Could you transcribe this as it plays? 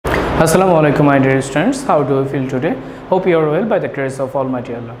Assalamualaikum my dear students, how do you feel today? Hope you are well by the grace of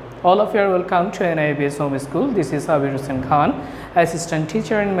Almighty Allah. All of you are welcome to NIBS Home School. This is Abir Hossain, assistant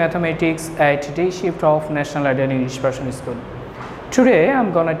teacher in mathematics at day shift of National Ideal English Version School. Today I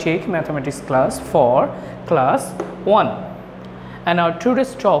am gonna take mathematics class for class 1, and our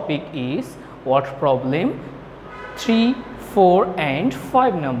today's topic is what problem 3, 4 and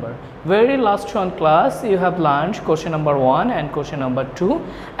 5 number. Very last one class you have learned question number 1 and question number 2,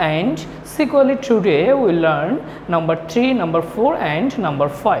 and sequentially today we learn number 3, number 4 and number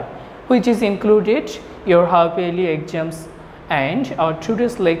 5, which is included your half yearly exams. And our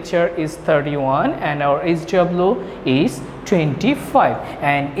today's lecture is 31 and our HW is 25,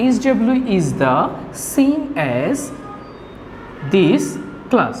 and HW is the same as this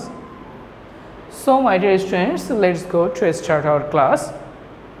class. So my dear students, let's go to start our class.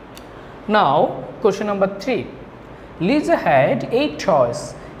 Now question number 3. Lisa had 8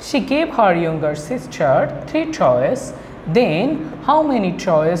 toys. She gave her younger sister 3 toys. Then how many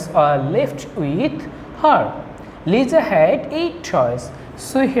toys are left with her? Lisa had 8 toys.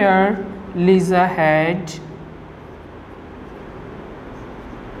 So here Lisa had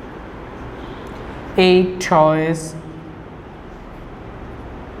 8 toys.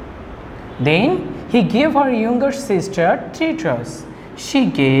 Then he gave her younger sister 3 toys. She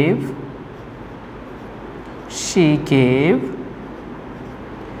gave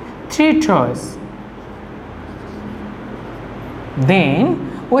 3 toys. Then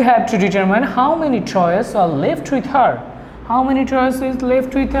we have to determine how many toys are left with her. How many toys is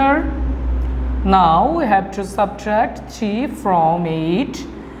left with her? Now we have to subtract 3 from 8.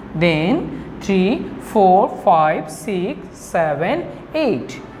 Then 3, 4, 5, 6, 7,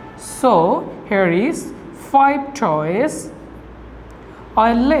 8. So here is 5 toys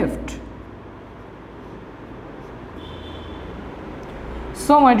are left.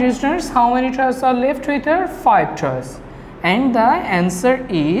 So my dear students, how many toys are left with her? 5 toys. And the answer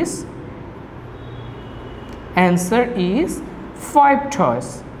is 5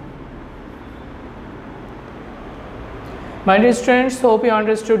 toys. My dear students, hope you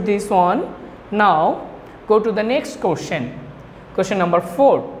understood this one. Now go to the next question. Question number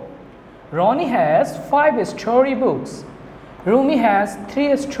 4. Ronnie has 5 storybooks. Rumi has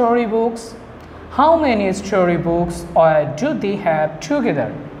 3 storybooks. How many storybooks do they have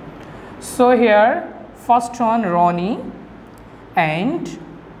together? So here first one, Ronnie, and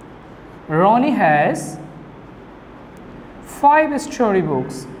Ronnie has 5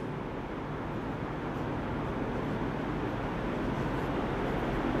 storybooks.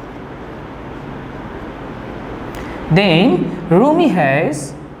 Then Rumi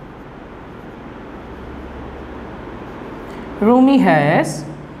has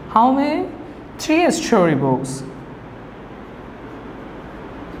how many? 3 storybooks.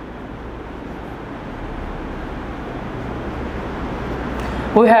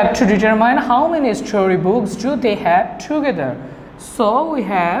 We have to determine how many storybooks do they have together. So we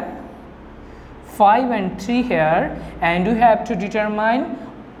have 5 and 3 here, and we have to determine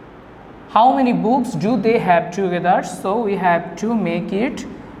how many books do they have together. So we have to make it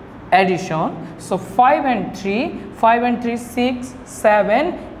addition. So 5 and 3, 6,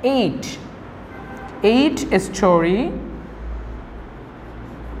 7, 8. 8 story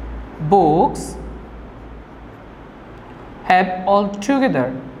books have all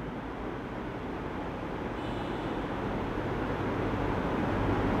together.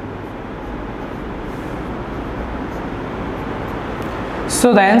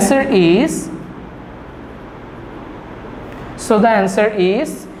 So the answer is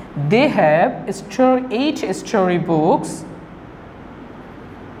they have 8 storybooks.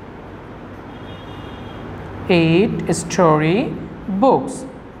 8 story books.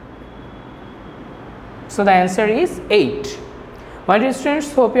 So the answer is 8. My dear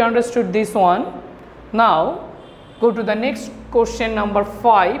students, hope you understood this one. Now go to the next question number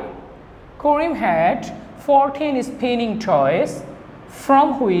 5. Karim had 14 spinning toys,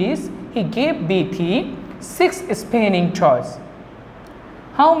 from which he gave Betty 6 spinning toys.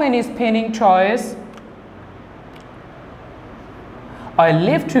 How many spinning toys are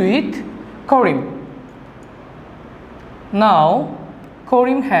left with Karim? Now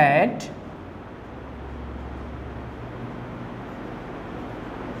Karim had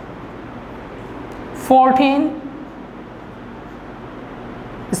 14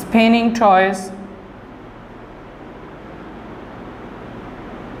 spinning toys.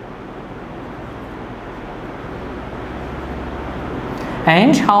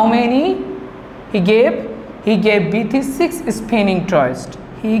 And how many he gave? He gave Betty 6 spinning toys.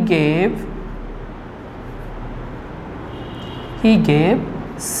 He gave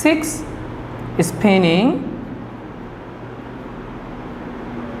 6 spinning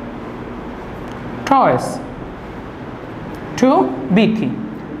toys to BT.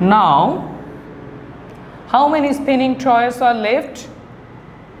 Now, how many spinning toys are left?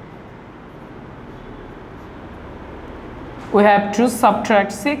 We have to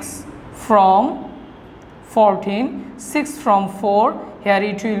subtract 6 from 14, 6 from 4, here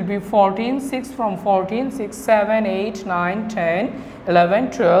it will be 14, 6 from 14, 6, 7, 8, 9, 10,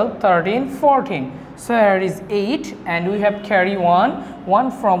 11, 12, 13, 14. So here is 8 and we have carry 1,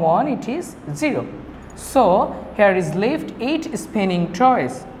 1 from 1 it is 0. So here is left 8 spinning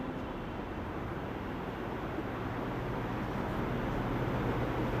toys.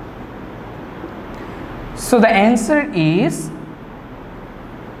 So the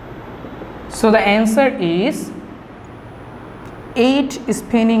answer is 8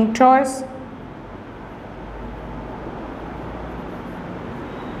 spinning toys.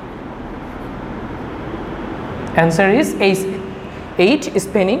 Answer is 8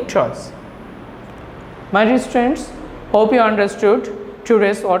 spinning toys. My dear students, hope you understood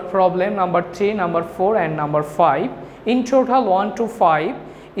today's word problem number 3, number 4 and number 5. In total 1 to 5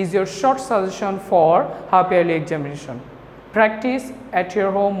 is your short suggestion for half yearly examination. Practice at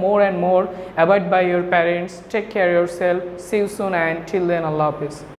your home more and more. Abide by your parents. Take care of yourself. See you soon and till then, Allah Hafiz.